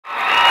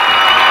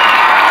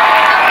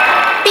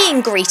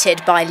Being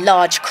greeted by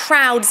large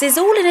crowds is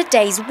all in a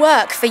day's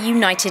work for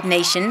United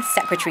Nations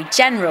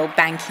Secretary-General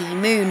Ban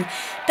Ki-moon.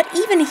 But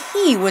even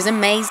he was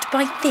amazed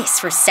by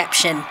this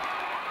reception.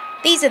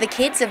 These are the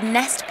kids of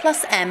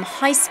Nest+m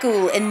High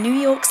School in New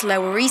York's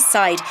Lower East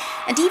Side.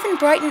 And even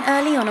bright and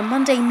early on a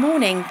Monday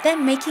morning, they're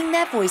making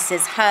their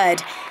voices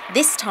heard.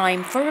 This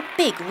time for a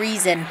big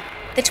reason.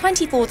 The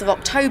 24th of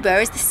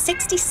October is the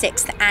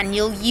 66th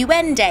annual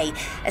UN Day,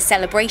 a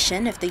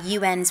celebration of the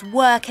UN's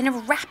work in a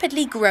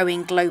rapidly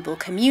growing global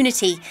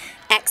community.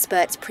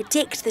 Experts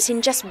predict that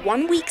in just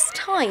 1 week's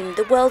time,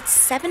 the world's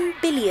 7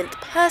 billionth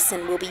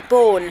person will be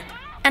born.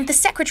 And the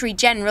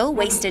Secretary-General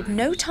wasted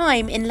no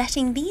time in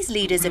letting these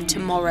leaders of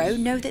tomorrow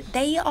know that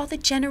they are the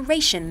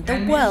generation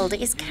the world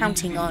is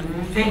counting on.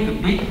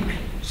 Think big,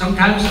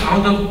 sometimes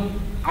out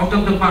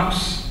of the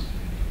box,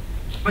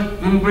 but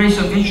embrace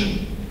a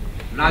vision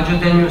larger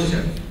than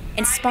yourself.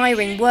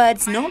 Inspiring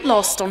words not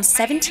lost on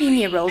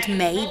 17-year-old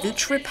May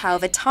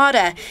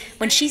Vutripalvatada.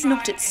 When she's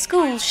not at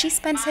school, she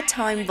spends her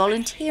time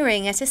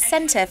volunteering at a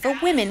centre for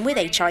women with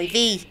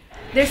HIV.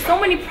 There's so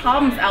many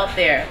problems out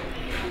there.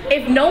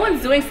 If no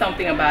one's doing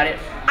something about it,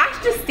 I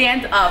should just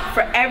stand up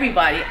for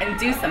everybody and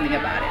do something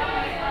about it.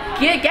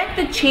 Get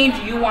the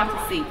change you want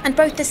to see. And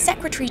both the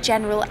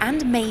Secretary-General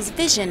and May's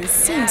vision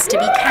seems to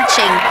be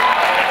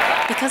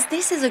catching. Because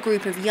this is a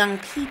group of young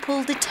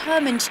people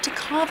determined to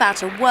carve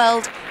out a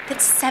world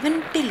that's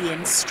 7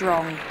 billion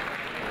strong.